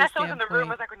whenever viewer Vanessa was in the room,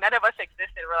 it standpoint. was like none of us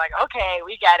existed. We're like, okay,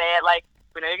 we get it. Like,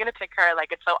 we know you're going to pick her.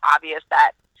 Like, it's so obvious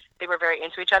that they were very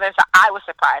into each other. So I was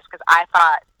surprised because I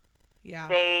thought Yeah.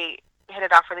 they hit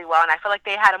it off really well, and I feel like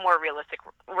they had a more realistic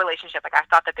relationship. Like, I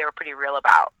thought that they were pretty real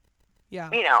about, Yeah.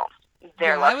 you know,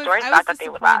 their Yeah, love stories. I So I was thought they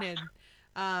would last.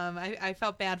 disappointed. I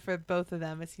felt bad for both of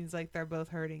them. It seems like they're both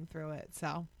hurting through it.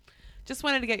 So just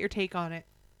wanted to get your take on it.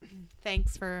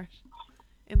 Thanks for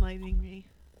enlightening me.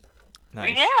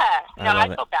 Nice. Yeah. No, I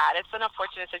love it. feel bad. It's an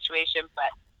unfortunate situation,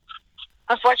 but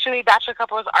unfortunately, bachelor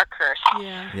couples are cursed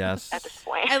Yeah. Yes. at this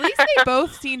point. At least they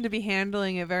both seem to be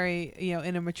handling it very,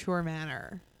 in a mature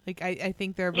manner. Like, I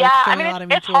think they're both Yeah, I showing mean, a lot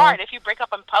of it's mutual. hard. If you break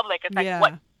up in public, it's like,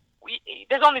 Yeah.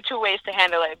 there's only two ways to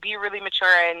handle it. Be really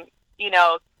mature and,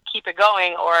 keep it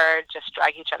going, or just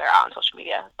drag each other out on social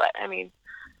media. But, I mean,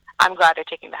 I'm glad they're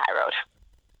taking the high road.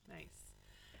 Nice.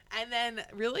 And then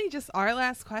really just our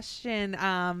last question.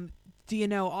 Do you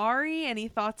know Ari? Any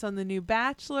thoughts on the new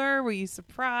Bachelor? Were you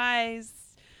surprised?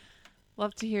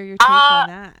 Love to hear your take on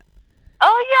that.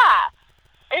 Oh, yeah.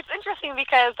 It's interesting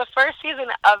because the first season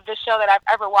of the show that I've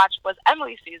ever watched was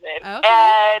Emily's season. Okay.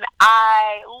 And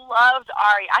I loved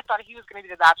Ari. I thought he was going to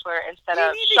be the Bachelor instead You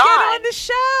of need to Sean. get on the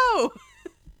show.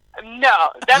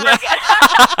 No, never again.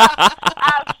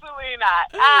 Absolutely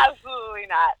not. Absolutely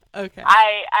not. Okay.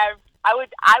 I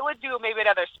would do maybe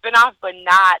another spinoff, but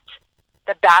not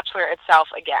the Bachelor itself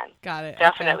again. Got it.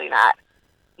 Definitely not.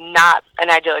 Not an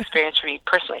ideal experience for me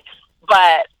personally.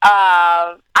 But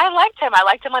I liked him. I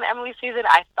liked him on Emily's season.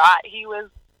 I thought he was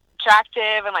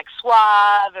attractive and, like,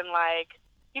 suave and, like,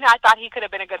 I thought he could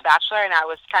have been a good Bachelor, and I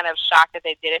was kind of shocked that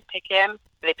they didn't pick him.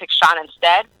 They picked Sean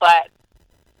instead.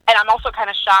 And I'm also kind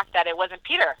of shocked that it wasn't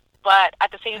Peter. But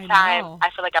at the same time, I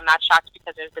feel like I'm not shocked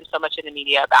because there's been so much in the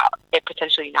media about it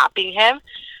potentially not being him.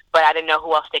 But I didn't know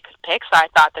who else they could pick, so I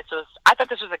thought this was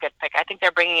a good pick. I think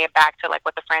they're bringing it back to, like,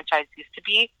 what the franchise used to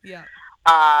be. Yeah.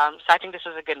 So I think this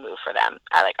was a good move for them.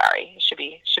 I like Ari. It should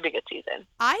be a good season.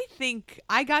 I think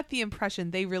I got the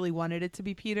impression they really wanted it to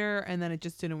be Peter, and then it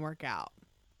just didn't work out.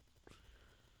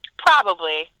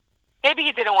 Probably. Maybe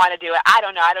he didn't want to do it. I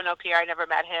don't know. I don't know Pierre. I never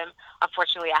met him.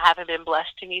 Unfortunately, I haven't been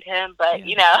blessed to meet him, but,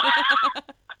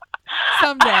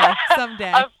 Someday.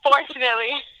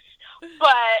 Unfortunately.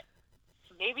 But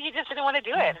maybe he just didn't want to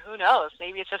do it. Who knows?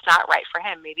 Maybe it's just not right for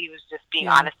him. Maybe he was just being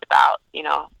honest about,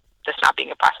 this not being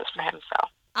a process for him. So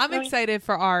I'm excited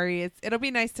for Ari. It'll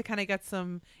be nice to kind of get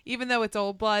some, even though it's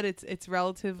old blood, it's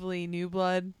relatively new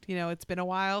blood. It's been a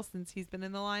while since he's been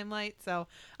in the limelight, so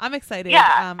I'm excited.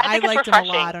 Yeah, I think it's liked him a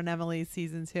refreshing. lot on Emily's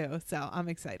season too, so I'm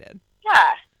excited.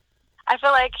 yeah, I feel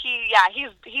like he's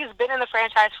been in the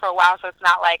franchise for a while, so it's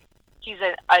not like he's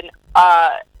a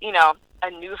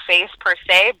new face per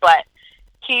se, but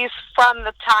he's from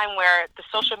the time where the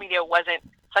social media wasn't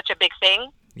such a big thing.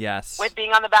 Yes. With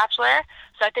being on The Bachelor,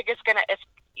 so I think I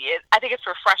think it's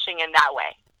refreshing in that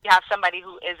way. You have somebody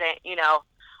who isn't,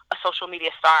 a social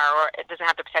media star, or it doesn't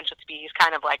have the potential to be. He's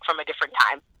kind of like from a different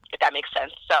time, if that makes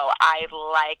sense. So I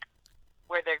like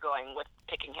where they're going with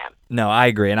picking him. No, I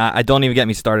agree, and I don't even get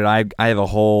me started. I have a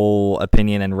whole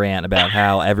opinion and rant about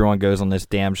how everyone goes on this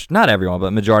damn not everyone,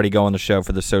 but majority go on the show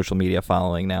for the social media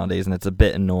following nowadays, and it's a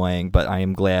bit annoying. But I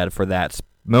am glad for that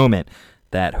moment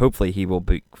that hopefully he will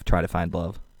try to find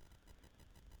love.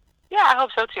 Yeah, I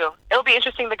hope so too. It'll be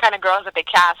interesting the kind of girls that they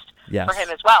cast for him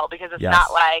as well, because it's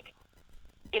not like,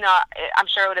 I'm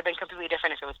sure it would have been completely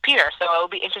different if it was Peter. So it'll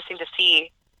be interesting to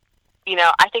see.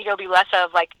 I think it'll be less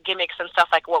of like gimmicks and stuff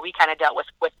like what we kind of dealt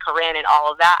with Corinne and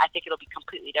all of that. I think it'll be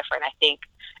completely different. I think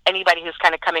anybody who's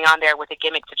kind of coming on there with a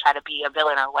gimmick to try to be a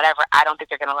villain or whatever, I don't think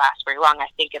they're going to last very long. I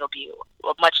think it'll be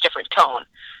a much different tone.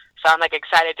 So I'm like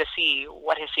excited to see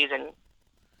what his season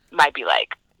might be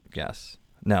like. Yes.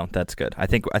 No, that's good. I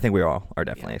think we all are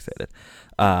definitely excited.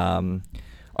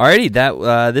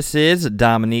 Alrighty, this is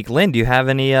Dominique Lynn. Do you have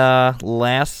any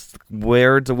last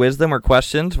words of wisdom or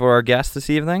questions for our guest this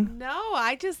evening? No,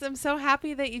 I just am so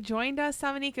happy that you joined us,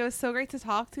 Dominique. It was so great to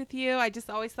talk with you. I just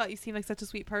always thought you seemed like such a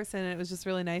sweet person, and it was just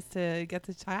really nice to get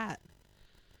to chat.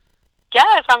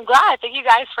 Yes, I'm glad. Thank you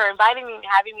guys for inviting me and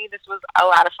having me. This was a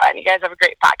lot of fun. You guys have a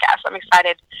great podcast. I'm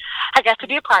excited I got to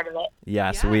be a part of it.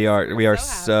 Yes, we are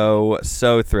so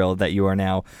thrilled that you are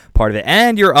now part of it.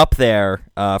 And you're up there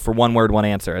for One Word, One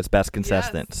Answer as best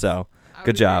contestant. Yes. So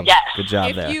good job. Yes. Good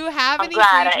job if there. If you have any free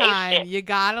time, you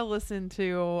got to listen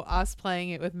to us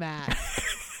playing it with Matt.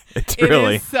 It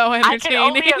is so entertaining. I can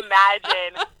only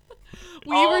imagine.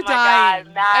 We were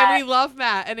dying, God, and we love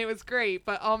Matt, and it was great.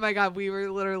 But oh my God, we were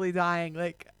literally dying,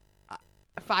 like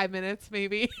 5 minutes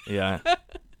maybe. Yeah.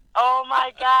 Oh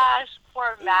my gosh,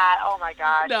 poor Matt. Oh my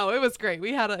gosh. No, it was great.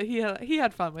 He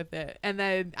had fun with it, and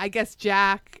then I guess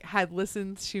Jack had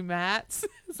listened to Matt's,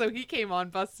 so he came on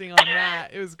busting on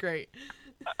Matt. It was great.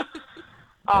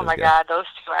 Oh my God, those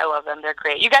two, I love them. They're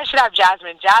great. You guys should have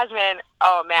Jasmine. Jasmine,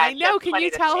 oh man. I know. Can you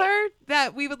tell her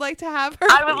that we would like to have her?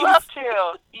 I would love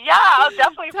to. Yeah, I'll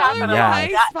definitely tell her.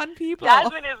 Nice, fun people.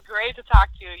 Jasmine is great to talk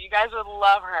to. You guys would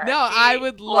love her. No, I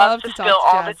would love to talk to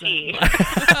all Jasmine. the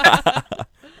tea.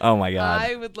 Oh my God.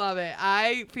 I would love it.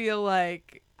 I feel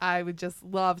like I would just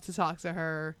love to talk to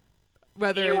her,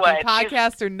 whether it be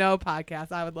podcast or no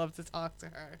podcast. I would love to talk to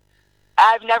her.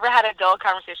 I've never had a dull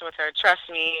conversation with her. Trust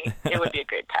me, it would be a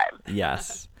great time.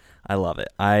 Yes. I love it.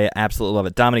 I absolutely love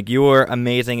it. Dominique, you were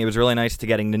amazing. It was really nice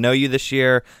getting to know you this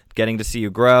year, getting to see you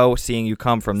grow, seeing you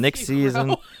come from next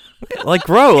season.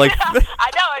 Grow. I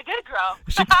know, I did grow.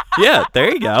 Yeah,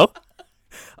 there you go.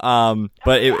 But accurate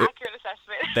assessment.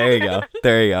 There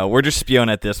you go. We're just spewing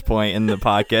at this point in the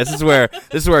podcast.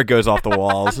 This is where it goes off the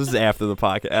walls. This is after the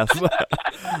podcast.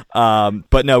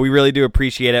 But no, we really do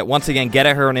appreciate it. Once again, get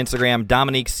at her on Instagram,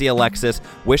 Dominique C. Alexis.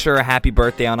 Wish her a happy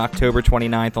birthday on October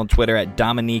 29th on Twitter at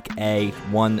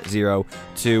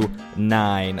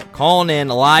DominiqueA1029. Calling in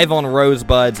live on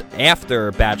Rosebuds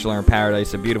after Bachelor in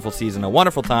Paradise, a beautiful season, a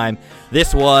wonderful time.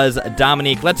 This was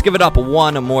Dominique. Let's give it up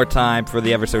one more time for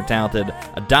the ever so talented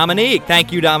Dominique.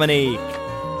 Thank you, Dominique.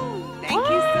 Thank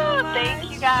you so much.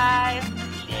 Thank you, guys.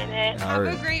 Appreciate it. Have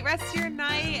a great rest of your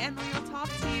night, and we will talk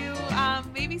to you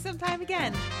maybe sometime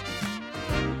again.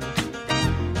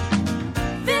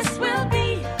 This will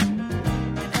be an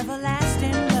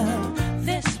everlasting love.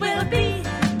 This will be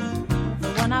the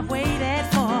one I've waited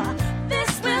for.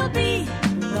 This will be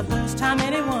the first time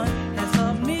anyone